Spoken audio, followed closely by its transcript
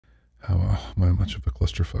how much of a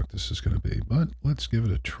clusterfuck this is going to be, but let's give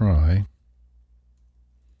it a try.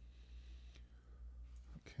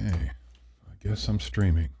 Okay, I guess I'm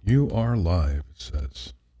streaming. You are live, it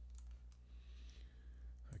says.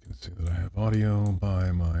 I can see that I have audio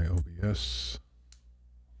by my OBS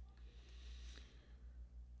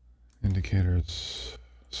indicators.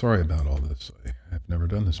 Sorry about all this. I have never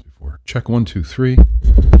done this before. Check 1, 2, 3.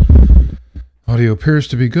 Audio appears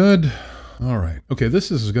to be good. All right. Okay, this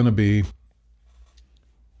is going to be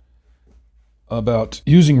about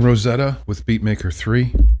using Rozeta with Beatmaker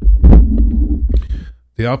 3.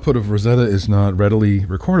 The output of Rozeta is not readily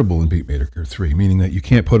recordable in Beatmaker 3, meaning that you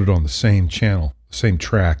can't put it on the same channel, the same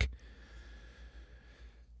track,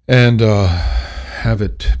 and have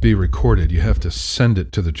it be recorded. You have to send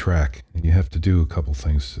it to the track, and you have to do a couple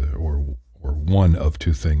things, or one of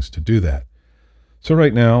two things to do that. So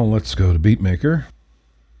right now, let's go to Beatmaker.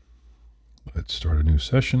 Let's start a new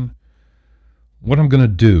session. What I'm going to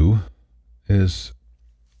do is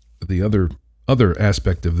the other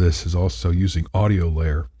aspect of this is also using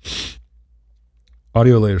AudioLayer.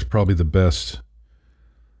 AudioLayer is probably the best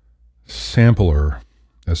sampler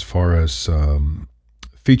as far as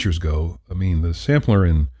features go. I mean, the sampler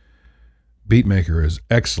in Beatmaker is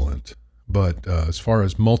excellent, but as far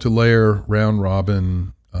as multi-layer, round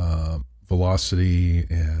robin, velocity,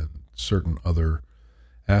 and certain other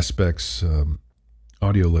aspects,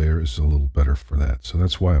 AudioLayer is a little better for that. So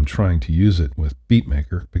that's why I'm trying to use it with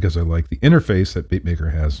Beatmaker, because I like the interface that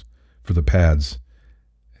Beatmaker has for the pads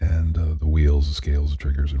and the wheels, the scales, the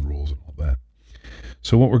triggers, and rules, and all that.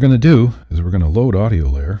 So what we're going to do is we're going to load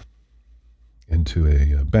AudioLayer into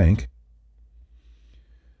a bank.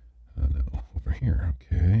 No, over here.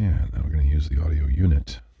 Okay, and now we're going to use the audio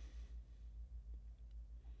unit.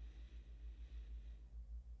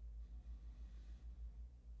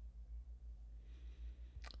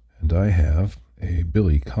 And I have a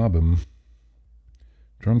Billy Cobham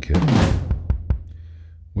drum kit,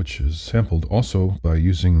 which is sampled also by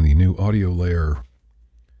using the new AudioLayer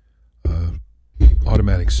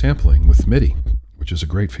automatic sampling with MIDI, which is a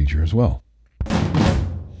great feature as well.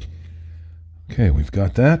 Okay, we've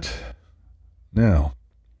got that. Now,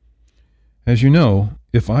 as you know,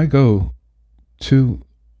 if I go to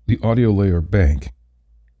the AudioLayer bank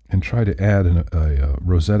and try to add a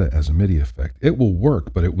Rozeta as a MIDI effect, it will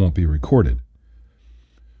work, but it won't be recorded.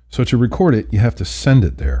 So to record it, you have to send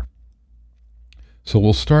it there. So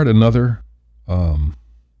we'll start another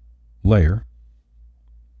layer.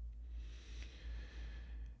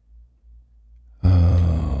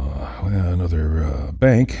 Another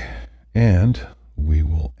bank, and we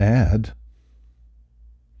will add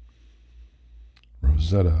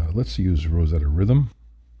Rozeta. Let's use Rozeta Rhythm.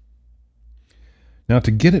 Now,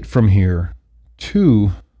 to get it from here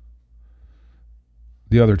to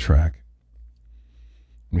the other track,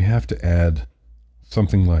 we have to add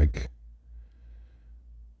something like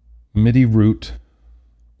MIDI root,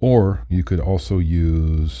 or you could also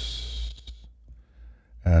use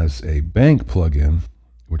as a bank plugin,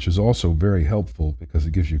 which is also very helpful because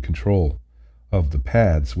it gives you control of the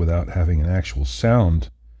pads without having an actual sound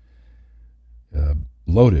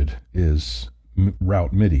loaded, is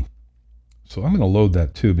Route MIDI. So I'm going to load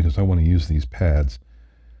that too because I want to use these pads.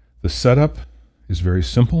 The setup is very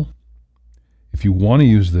simple. If you want to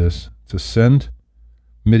use this to send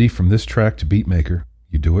MIDI from this track to Beatmaker,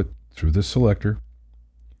 you do it through this selector,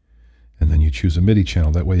 and then you choose a MIDI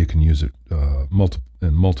channel. That way you can use it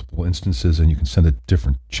in multiple instances, and you can send it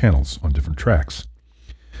different channels on different tracks.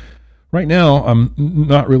 Right now, I'm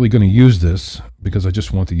not really going to use this because I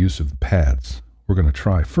just want the use of the pads. We're going to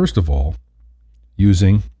try, first of all,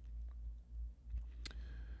 using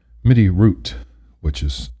MIDI root, which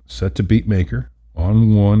is set to Beatmaker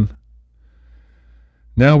on 1.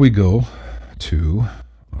 Now we go to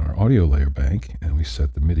our AudioLayer bank and we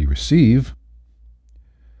set the MIDI receive,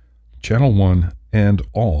 channel 1 and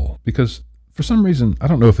all, because for some reason, I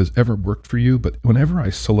don't know if it's ever worked for you, but whenever I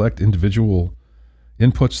select individual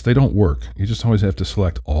inputs, they don't work. You just always have to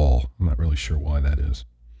select all. I'm not really sure why that is.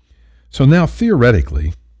 So now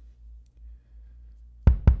theoretically,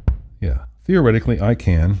 I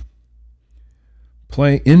can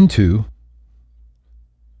play into,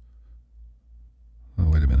 oh,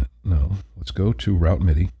 wait a minute. No, let's go to Route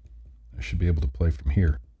MIDI. I should be able to play from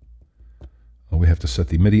here. Oh, we have to set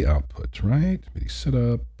the MIDI output, right? MIDI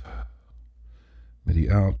setup, MIDI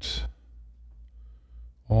out,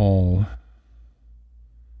 all,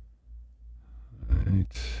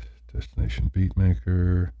 right, destination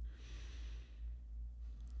Beatmaker,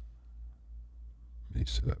 MIDI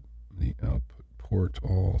setup, MIDI output, port,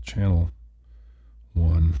 all, channel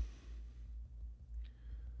 1.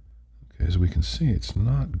 as we can see, it's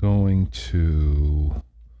not going to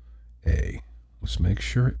A. Let's make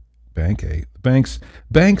sure bank A. Banks,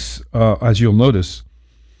 as you'll notice,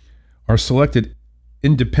 are selected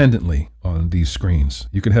independently on these screens.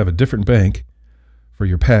 You can have a different bank for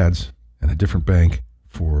your pads and a different bank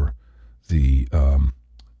for the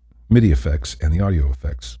MIDI effects and the audio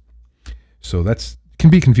effects. So that's can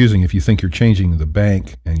be confusing if you think you're changing the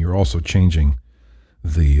bank and you're also changing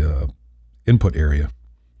the input area.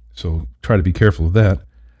 So try to be careful of that.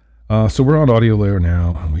 So we're on AudioLayer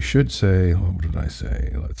now, and we should say, what did I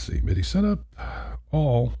say? Let's see, MIDI setup,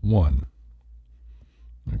 all 1.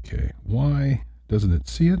 Okay, why doesn't it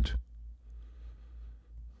see it?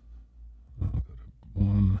 I'll go to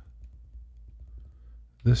 1.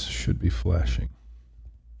 This should be flashing.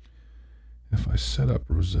 If I set up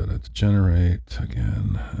Rozeta to generate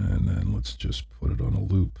again, and then let's just put it on a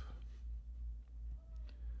loop.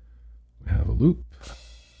 We have a loop.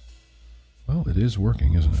 Well, it is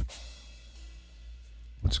working, isn't it?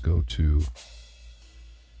 Let's go to,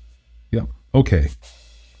 yep, okay,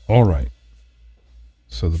 all right.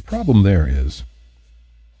 So the problem there is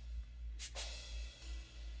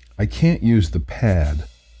I can't use the pad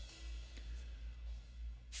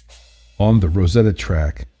on the Rozeta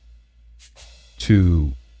track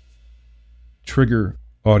to trigger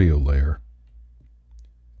AudioLayer,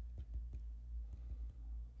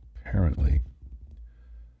 apparently,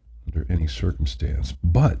 under any circumstance.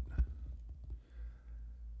 But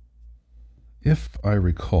if I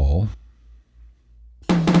recall,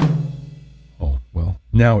 oh, well,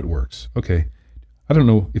 now it works. Okay. I don't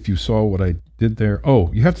know if you saw what I did there. Oh,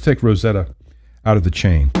 you have to take Rozeta out of the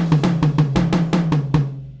chain,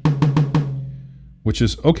 which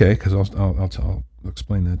is okay, because I'll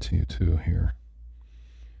explain that to you too here.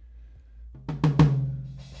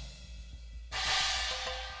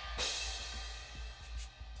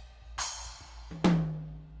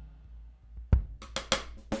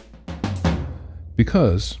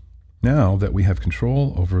 Because now that we have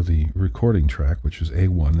control over the recording track, which is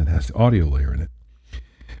A1 that has the audio layer in it,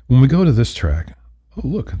 when we go to this track, oh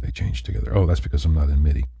look, they changed together. Oh, that's because I'm not in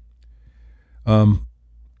MIDI.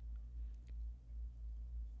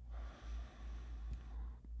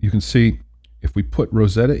 You can see if we put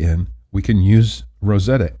Rozeta in, we can use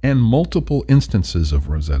Rozeta and multiple instances of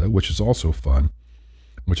Rozeta, which is also fun,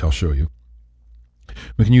 which I'll show you.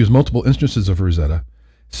 We can use multiple instances of Rozeta,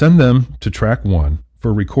 send them to track 1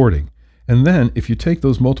 for recording, and then if you take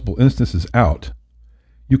those multiple instances out,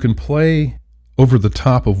 you can play over the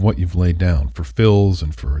top of what you've laid down for fills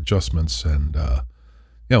and for adjustments and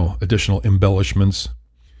additional embellishments,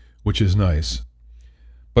 which is nice.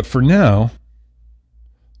 But for now,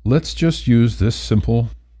 let's just use this simple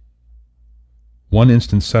 1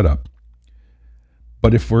 instance setup.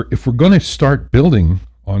 But if we're going to start building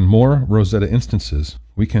on more Rozeta instances,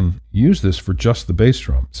 we can use this for just the bass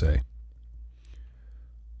drum, say.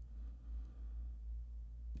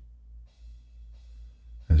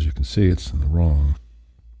 As you can see, it's in the wrong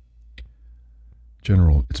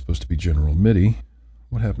general. It's supposed to be general MIDI.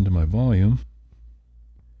 What happened to my volume?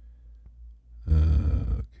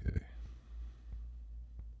 Okay.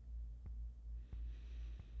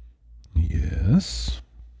 Yes.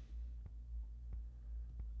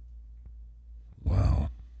 Wow.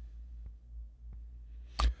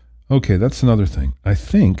 Okay, that's another thing. I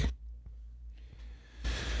think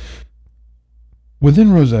within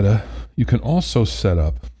Rozeta, you can also set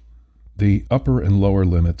up the upper and lower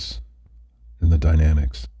limits in the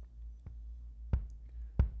dynamics.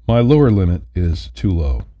 My lower limit is too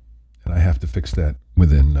low, and I have to fix that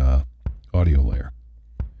within AudioLayer.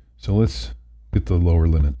 So let's get the lower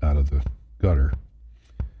limit out of the gutter.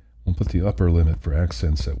 We'll put the upper limit for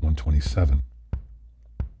accents at 127.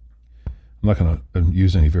 I'm not going to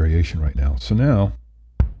use any variation right now. So now,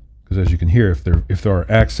 because as you can hear, if there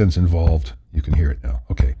are accents involved, you can hear it now.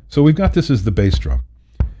 Okay, so we've got this as the bass drum.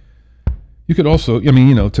 You could also,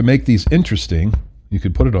 to make these interesting, you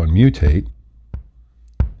could put it on mutate.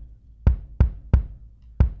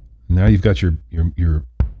 Now you've got your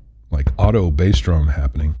like auto bass drum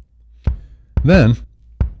happening. Then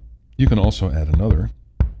you can also add another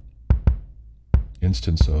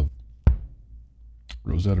instance of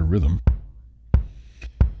Rozeta rhythm.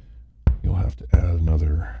 You'll have to add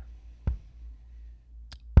another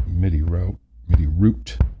MIDI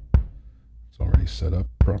root. It's already set up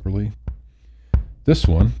properly. This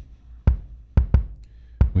one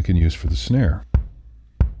we can use for the snare.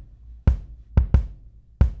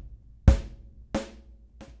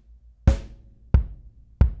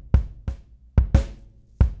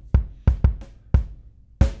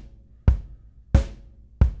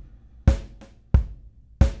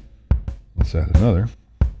 Let's add another.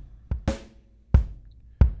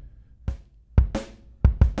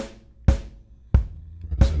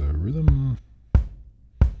 Rozeta rhythm.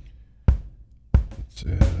 Let's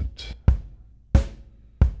add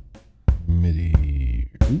MIDI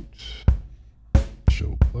root.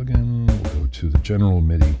 Show plugin. We'll go to the general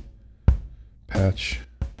MIDI patch.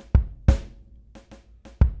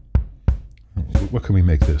 What can we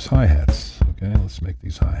make this? Hi-hats. Okay, let's make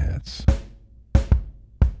these hi-hats.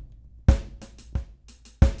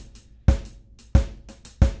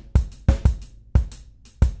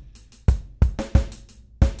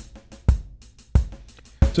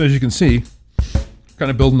 So as you can see, kind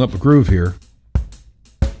of building up a groove here.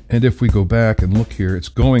 And if we go back and look here, it's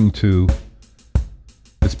being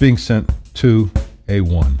sent to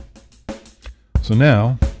A1. So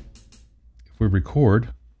now, if we record,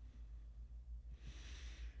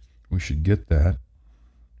 we should get that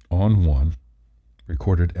on 1,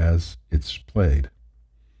 recorded as it's played.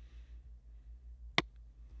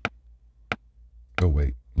 Oh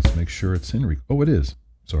wait, let's make sure it's in. Oh, it is.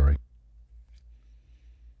 Sorry.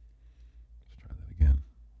 Let's try that again.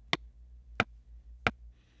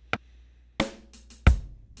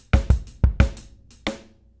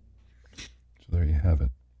 So there you have it.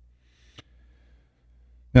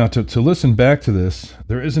 Now to listen back to this,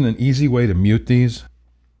 there isn't an easy way to mute these.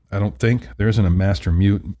 I don't think there isn't a master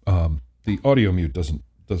mute. The audio mute doesn't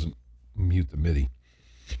mute the MIDI.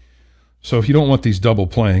 So if you don't want these double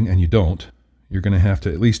playing, and you don't, you're going to have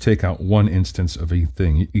to at least take out one instance of each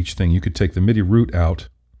thing. You could take the MIDI root out,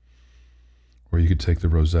 or you could take the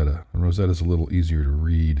Rozeta. The Rozeta is a little easier to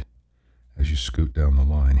read as you scoot down the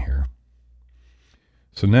line here.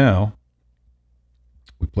 So now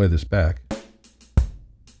we play this back,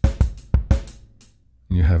 and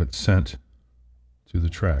you have it sent to the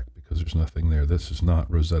track because there's nothing there. This is not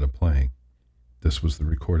Rozeta playing. This was the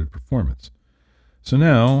recorded performance. So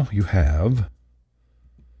now you have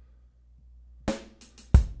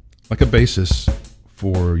like a basis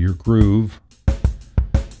for your groove,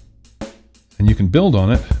 and you can build on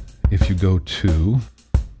it if you go to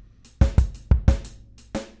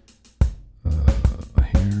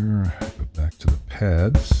here, go back to the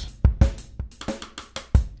pads.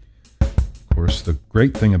 Of course, the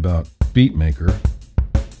great thing about Beatmaker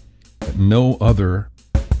that no other,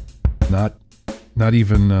 not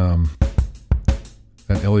even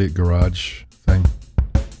that Elliott Garage thing,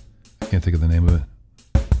 I can't think of the name of it.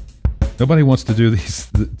 Nobody wants to do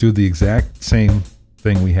the exact same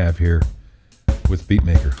thing we have here with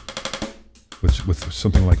Beatmaker, with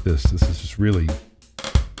something like this. This is just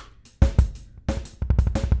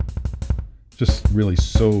really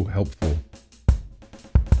so helpful.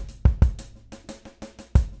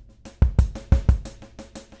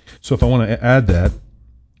 So if I want to add that,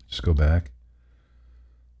 just go back,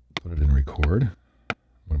 put it in record.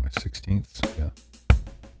 What am I, 16ths? Yeah.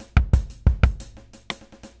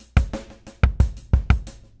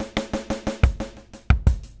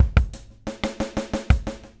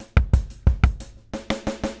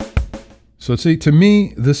 So see, to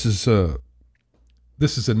me, this is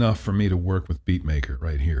enough for me to work with Beatmaker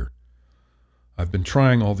right here. I've been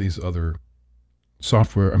trying all these other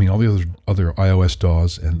software, all the other iOS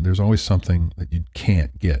DAWs, and there's always something that you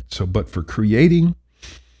can't get. So, but for creating,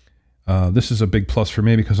 this is a big plus for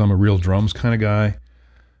me because I'm a real drums kind of guy,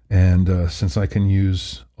 and since I can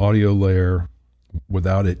use AudioLayer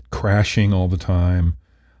without it crashing all the time,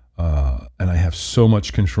 and I have so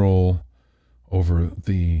much control over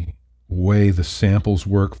the way the samples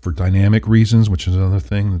work for dynamic reasons, which is another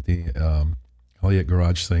thing that the Elliott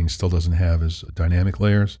Garage thing still doesn't have, is dynamic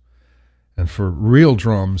layers. And for real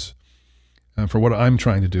drums, and for what I'm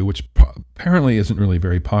trying to do, which apparently isn't really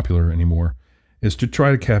very popular anymore, is to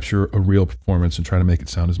try to capture a real performance and try to make it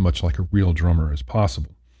sound as much like a real drummer as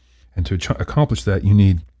possible. And to accomplish that, you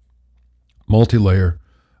need multi-layer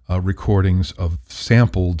recordings of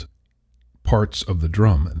sampled parts of the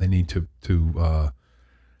drum. And they need to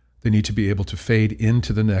be able to fade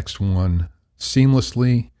into the next one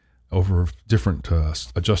seamlessly over different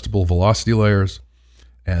adjustable velocity layers.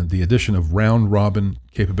 And the addition of round robin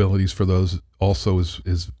capabilities for those also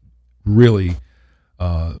is really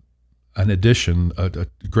an addition, a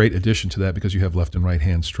great addition to that, because you have left and right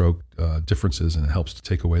hand stroke differences, and it helps to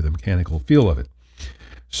take away the mechanical feel of it.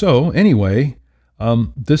 So anyway,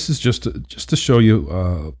 this is just to show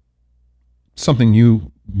you something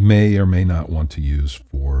you may or may not want to use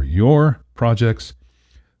for your projects.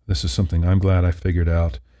 This is something I'm glad I figured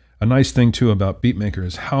out. A nice thing too about Beatmaker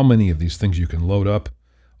is how many of these things you can load up.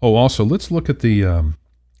 Oh, also let's look at the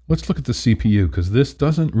CPU, because this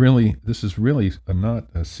is really not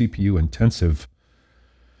a CPU intensive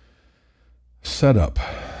setup.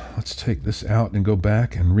 Let's take this out and go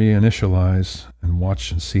back and reinitialize and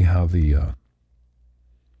watch and see how the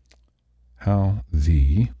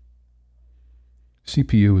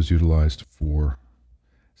CPU is utilized for.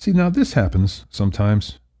 See, now this happens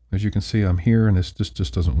sometimes. As you can see, I'm here and this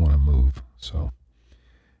just doesn't want to move. So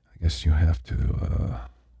I guess you have to,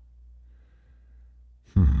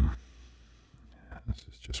 this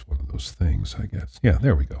is just one of those things, I guess. Yeah,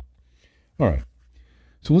 there we go. All right.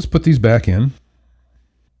 So let's put these back in.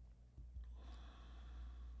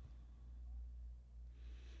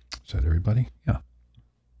 Is that everybody? Yeah.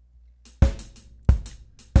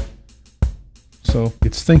 So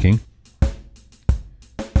it's thinking.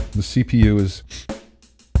 The CPU is,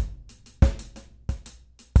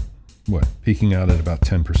 what, peaking out at about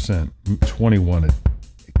 10%, 21 at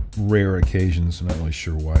rare occasions. I'm not really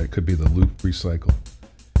sure why. It could be the loop recycle.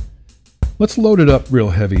 Let's load it up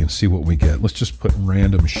real heavy and see what we get. Let's just put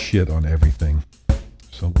random shit on everything.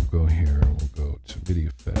 So we'll go here, we'll go to MIDI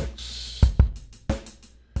effects.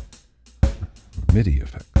 MIDI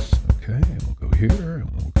effects, okay, and we'll go here,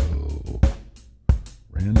 and we'll go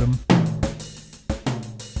random.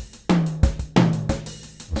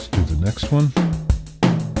 Let's do the next one.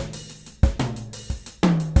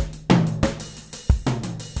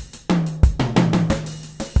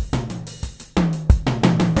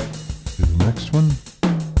 Do the next one.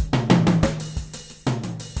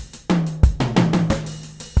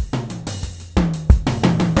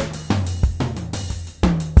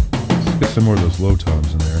 Let's get some more of those low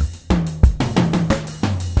toms in there.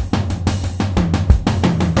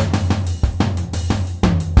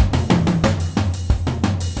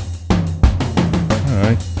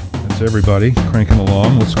 Everybody cranking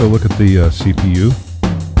along. Let's go look at the CPU.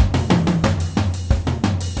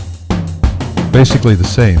 Basically the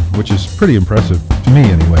same, which is pretty impressive to me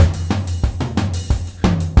anyway.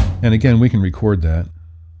 And again, we can record that.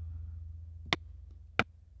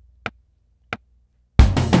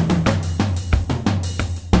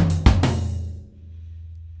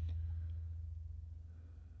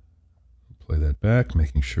 Play that back,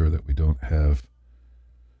 making sure that we don't have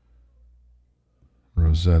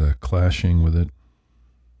Rozeta clashing with it.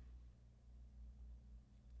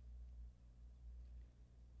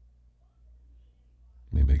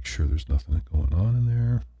 Let me make sure there's nothing going on in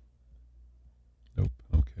there. Nope.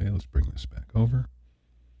 Okay, let's bring this back over.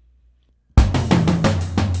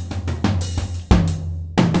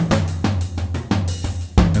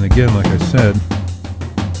 And again, like I said,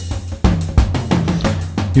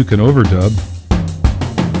 you can overdub.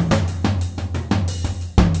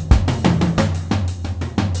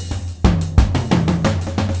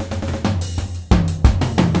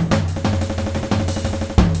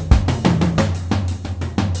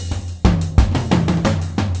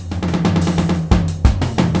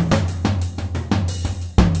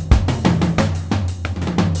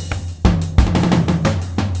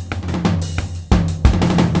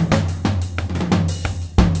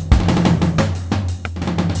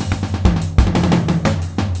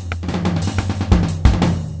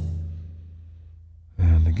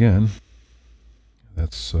 Again,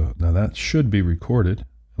 that's now that should be recorded,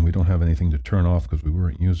 and we don't have anything to turn off because we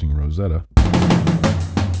weren't using Rozeta.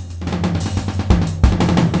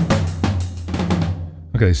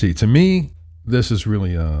 Okay, see, to me, this is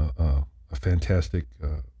really a fantastic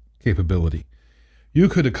capability. You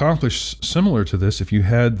could accomplish similar to this if you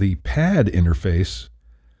had the pad interface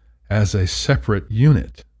as a separate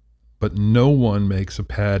unit, but no one makes a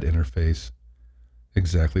pad interface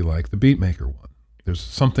exactly like the BeatMaker one. There's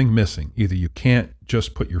something missing. Either you can't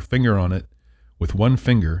just put your finger on it with one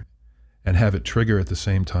finger and have it trigger at the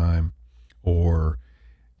same time, or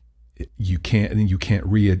you can't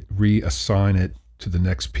reassign it to the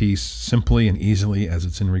next piece simply and easily as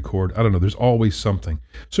it's in record. I don't know. There's always something.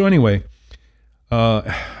 So anyway,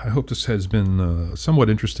 I hope this has been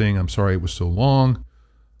somewhat interesting. I'm sorry it was so long,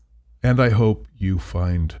 and I hope you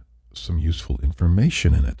find some useful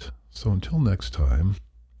information in it. So until next time,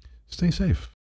 stay safe.